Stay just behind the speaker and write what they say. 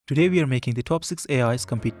Today we are making the top 6 AIs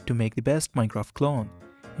compete to make the best Minecraft clone,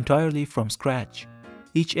 entirely from scratch.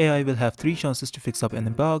 Each AI will have 3 chances to fix up any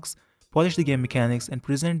bugs, polish the game mechanics, and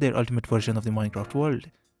present their ultimate version of the Minecraft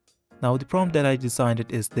world. Now the prompt that I designed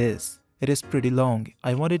it is this. It is pretty long.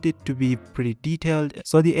 I wanted it to be pretty detailed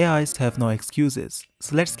so the AIs have no excuses.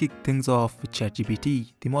 So let's kick things off with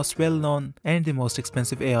Chatgpt, the most well-known and the most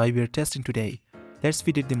expensive AI we are testing today. Let's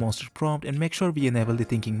feed it the monster prompt and make sure we enable the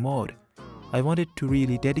thinking mode. I wanted to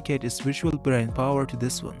really dedicate its visual brain power to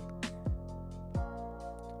this one.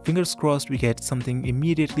 Fingers crossed we get something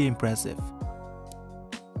immediately impressive.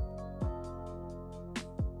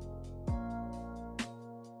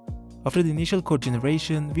 After the initial code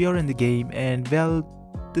generation, we are in the game and well,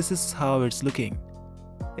 this is how it's looking.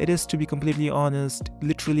 It is, to be completely honest,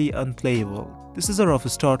 literally unplayable. This is a rough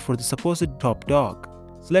start for the supposed top dog.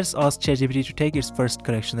 So let's ask Chatgpt to take its first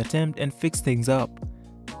correction attempt and fix things up.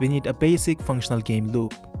 We need a basic functional game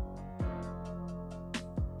loop.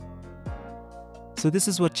 So this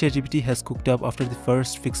is what Chatgpt has cooked up after the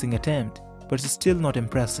first fixing attempt, but it's still not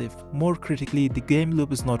impressive. More critically, the game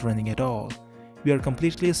loop is not running at all. We are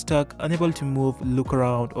completely stuck, unable to move, look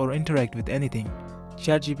around, or interact with anything.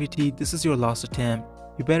 Chatgpt, this is your last attempt.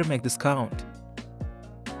 You better make this count.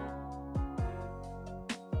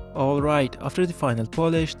 Alright, after the final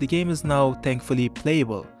polish, the game is now thankfully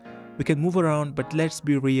playable. We can move around, but let's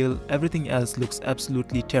be real, everything else looks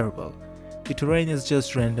absolutely terrible. The terrain is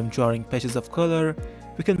just random jarring patches of color.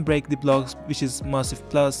 We can break the blocks, which is massive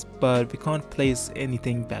plus, but we can't place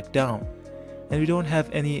anything back down. And we don't have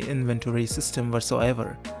any inventory system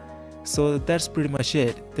whatsoever. So that's pretty much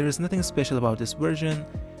it. There is nothing special about this version.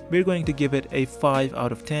 We're going to give it a 5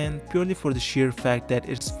 out of 10 purely for the sheer fact that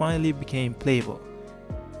it's finally became playable.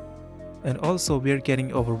 And also we're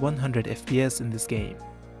getting over 100 FPS in this game.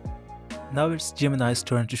 Now it's Gemini's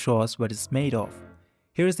turn to show us what it's made of.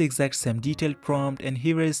 Here is the exact same detailed prompt and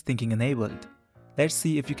here is thinking enabled. Let's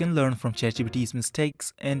see if you can learn from ChatGPT's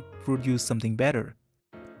mistakes and produce something better.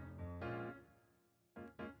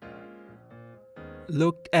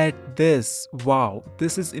 Look at this, wow,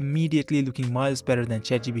 this is immediately looking miles better than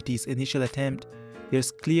ChatGPT's initial attempt.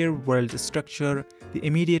 There's clear world structure. The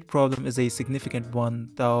immediate problem is a significant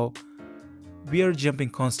one though. We are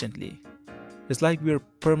jumping constantly. It's like we are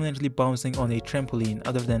permanently bouncing on a trampoline.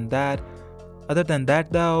 Other than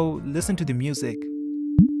that though, listen to the music.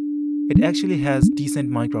 It actually has decent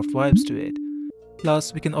Minecraft vibes to it.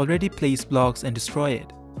 Plus, we can already place blocks and destroy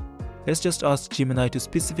it. Let's just ask Gemini to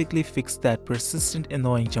specifically fix that persistent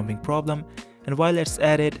annoying jumping problem, and while it's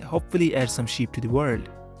at it, hopefully add some sheep to the world.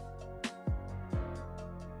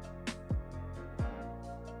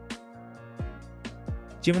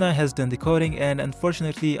 Gemini has done the coding and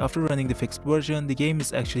unfortunately after running the fixed version, the game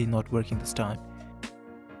is actually not working this time.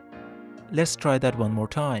 Let's try that one more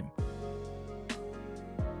time.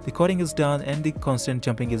 The coding is done and the constant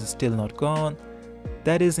jumping is still not gone.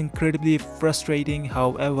 That is incredibly frustrating,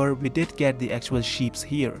 however, we did get the actual sheeps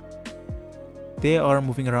here. They are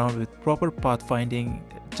moving around with proper pathfinding,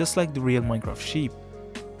 just like the real Minecraft sheep.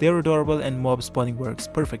 They are adorable and mob spawning works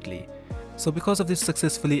perfectly. So because of this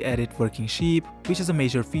successfully added working sheep, which is a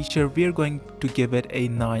major feature, we are going to give it a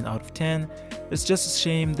 9 out of 10. It's just a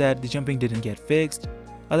shame that the jumping didn't get fixed,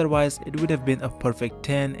 otherwise it would have been a perfect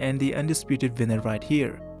 10 and the undisputed winner right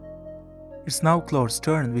here. It's now Claude's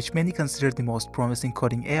turn, which many consider the most promising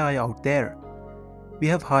coding AI out there. We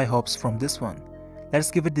have high hopes from this one. Let's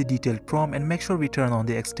give it the detailed prompt and make sure we turn on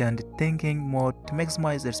the extended thinking mode to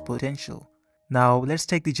maximize its potential. Now let's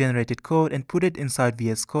take the generated code and put it inside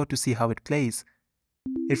VS Code to see how it plays.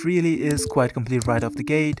 It really is quite complete right off the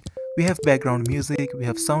gate. We have background music, we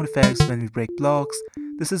have sound effects when we break blocks.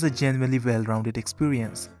 This is a genuinely well-rounded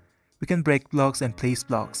experience. We can break blocks and place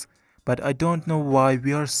blocks. But I don't know why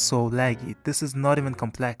we are so laggy. This is not even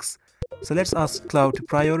complex. So let's ask Claude to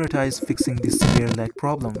prioritize fixing this severe lag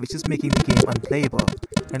problem, which is making the game unplayable,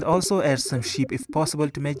 and also add some sheep if possible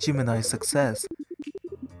to make Gemini a success.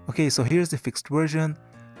 Okay, so here's the fixed version.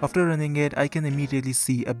 After running it, I can immediately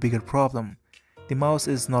see a bigger problem. The mouse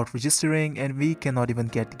is not registering and we cannot even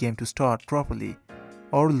get the game to start properly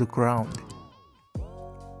or look around.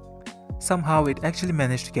 Somehow it actually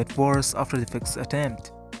managed to get worse after the fixed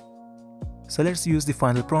attempt. So let's use the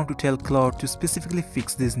final prompt to tell Claude to specifically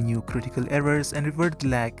fix these new critical errors and revert the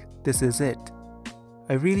lag. This is it.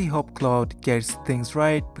 I really hope Claude gets things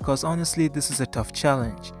right because honestly this is a tough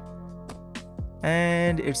challenge.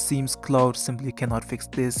 And it seems Claude simply cannot fix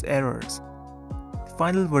these errors. The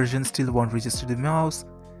final version still won't register the mouse,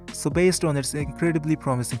 so based on its incredibly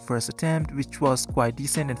promising first attempt, which was quite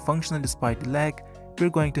decent and functional despite the lag, we're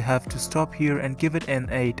going to have to stop here and give it an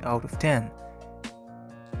 8 out of 10.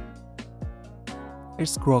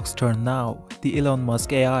 It's Grok's turn now, the Elon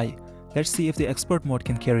Musk AI. Let's see if the expert mode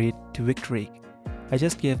can carry it to victory. I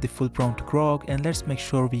just gave the full prompt to Grok, and let's make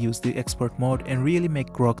sure we use the expert mode and really make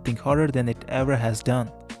Grok think harder than it ever has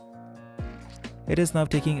done. It is now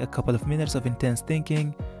taking a couple of minutes of intense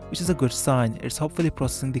thinking, which is a good sign. It's hopefully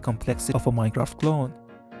processing the complexity of a Minecraft clone.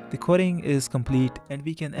 The coding is complete and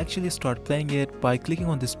we can actually start playing it by clicking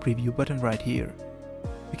on this preview button right here.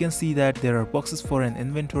 We can see that there are boxes for an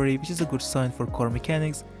inventory, which is a good sign for core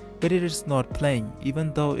mechanics, but it is not playing,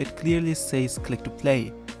 even though it clearly says click to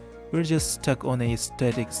play. We're just stuck on a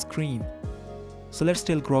static screen. So let's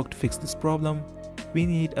tell Grok to fix this problem. We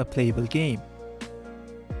need a playable game.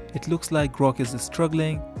 It looks like Grok is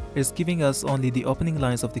struggling. It's giving us only the opening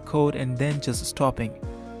lines of the code and then just stopping.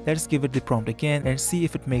 Let's give it the prompt again and see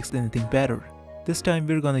if it makes anything better. This time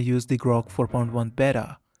we're gonna use the Grok 4.1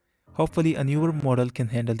 beta. Hopefully a newer model can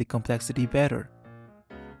handle the complexity better.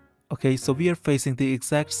 Okay, so we are facing the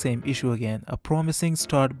exact same issue again. A promising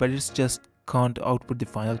start, but it's just can't output the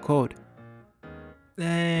final code.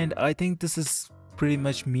 And I think this is pretty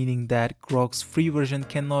much meaning that Grok's free version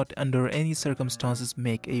cannot under any circumstances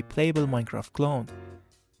make a playable Minecraft clone.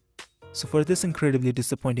 So for this incredibly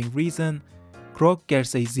disappointing reason, Grok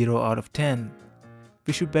gets a 0 out of 10.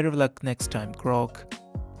 Wish you better luck next time, Grok.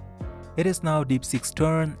 It is now Deepseek's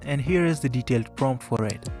turn, and here is the detailed prompt for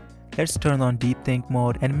it. Let's turn on Deep Think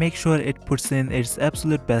mode and make sure it puts in its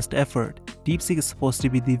absolute best effort. Deepseek is supposed to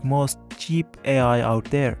be the most cheap AI out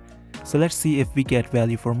there, so let's see if we get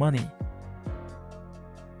value for money.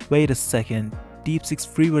 Wait a second, Deepseek's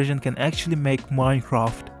free version can actually make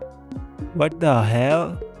Minecraft. What the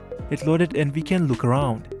hell? It loaded and we can look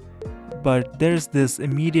around. But there's this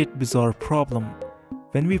immediate bizarre problem.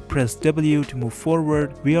 When we press W to move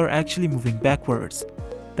forward, we are actually moving backwards.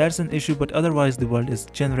 That's an issue, but otherwise the world is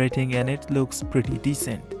generating and it looks pretty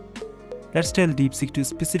decent. Let's tell Deepseek to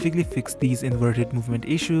specifically fix these inverted movement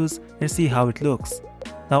issues and see how it looks.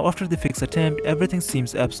 Now after the fix attempt, everything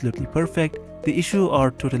seems absolutely perfect. The issues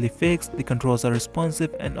are totally fixed, the controls are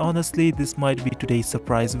responsive, and honestly this might be today's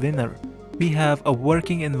surprise winner. We have a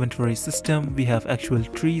working inventory system, we have actual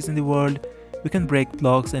trees in the world, we can break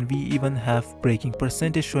blocks, and we even have breaking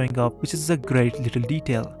percentage showing up, which is a great little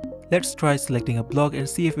detail. Let's try selecting a block and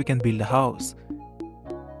see if we can build a house.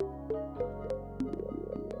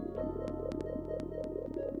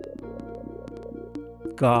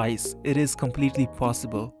 Guys, it is completely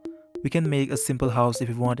possible. We can make a simple house if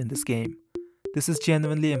we want in this game. This is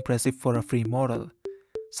genuinely impressive for a free model.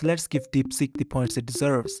 So let's give Deepseek the points it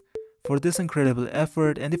deserves. For this incredible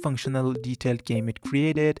effort and the functional detailed game it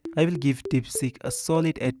created, I will give Deepseek a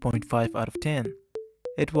solid 8.5 out of 10.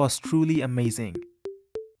 It was truly amazing.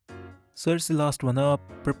 So it's the last one up,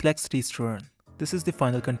 Perplexity's turn. This is the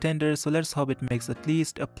final contender, so let's hope it makes at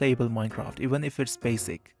least a playable Minecraft, even if it's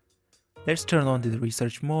basic. Let's turn on the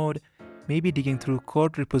research mode. Maybe digging through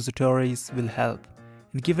code repositories will help,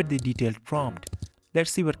 and give it the detailed prompt. Let's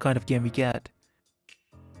see what kind of game we get.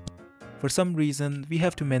 For some reason, we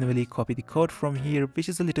have to manually copy the code from here, which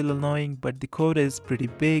is a little annoying, but the code is pretty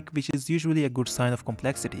big, which is usually a good sign of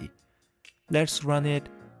complexity. Let's run it.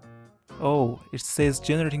 Oh, it says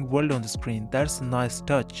generating world on the screen. That's a nice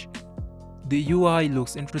touch. The UI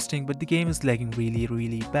looks interesting, but the game is lagging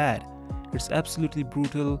really bad. It's absolutely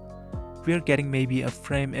brutal. We are getting maybe a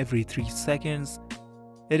frame every 3 seconds.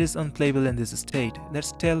 It is unplayable in this state.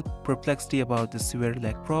 Let's tell Perplexity about this severe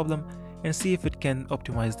lag problem and see if it can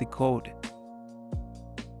optimize the code.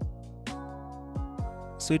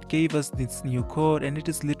 So it gave us this new code and it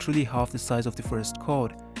is literally half the size of the first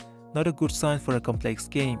code. Not a good sign for a complex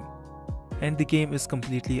game. And the game is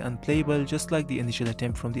completely unplayable, just like the initial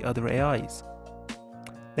attempt from the other AIs.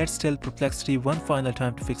 Let's tell Perplexity one final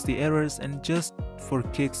time to fix the errors and just for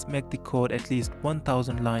kicks make the code at least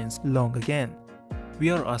 1000 lines long again.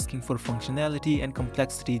 We are asking for functionality and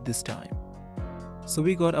complexity this time. So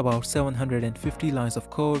we got about 750 lines of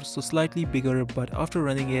code, so slightly bigger, but after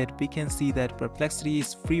running it we can see that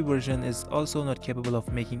Perplexity's free version is also not capable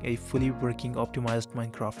of making a fully working optimized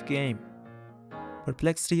Minecraft game.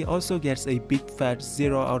 Perplexity also gets a big fat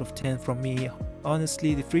 0 out of 10 from me.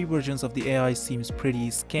 Honestly, the free versions of the AI seems pretty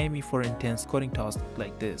scammy for intense coding tasks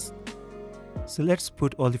like this. So let's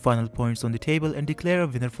put all the final points on the table and declare a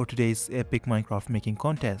winner for today's epic Minecraft making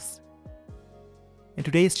contest. In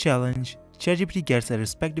today's challenge, Chatgpt gets a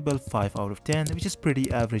respectable 5 out of 10, which is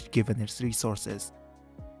pretty average given its resources.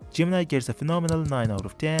 Gemini gets a phenomenal 9 out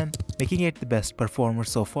of 10, making it the best performer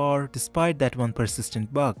so far despite that one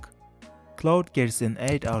persistent bug. Claude gets an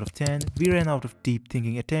 8 out of 10. We ran out of deep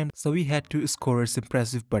thinking attempts, so we had to score its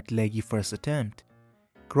impressive but laggy first attempt.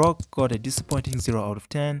 Grok got a disappointing 0 out of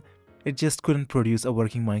 10. It just couldn't produce a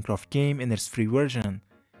working Minecraft game in its free version.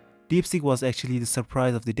 Deepseek was actually the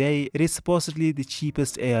surprise of the day. It is supposedly the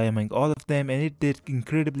cheapest AI among all of them, and it did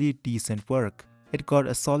incredibly decent work. It got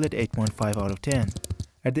a solid 8.5 out of 10.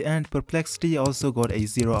 At the end, Perplexity also got a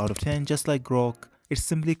 0 out of 10, just like Grok. It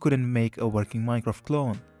simply couldn't make a working Minecraft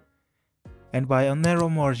clone. And by a narrow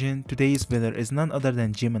margin, today's winner is none other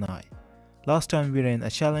than Gemini. Last time we ran a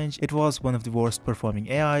challenge, it was one of the worst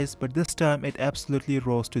performing AIs, but this time it absolutely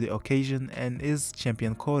rose to the occasion and is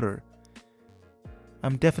champion coder.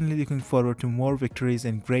 I'm definitely looking forward to more victories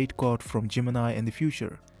and great code from Gemini in the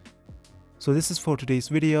future. So this is for today's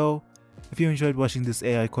video. If you enjoyed watching this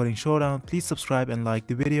AI coding showdown, please subscribe and like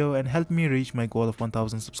the video and help me reach my goal of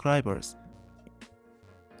 1000 subscribers.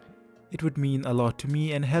 It would mean a lot to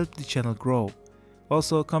me and help the channel grow.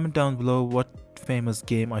 Also, comment down below what famous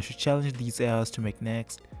game I should challenge these AIs to make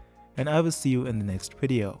next, and I will see you in the next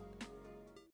video.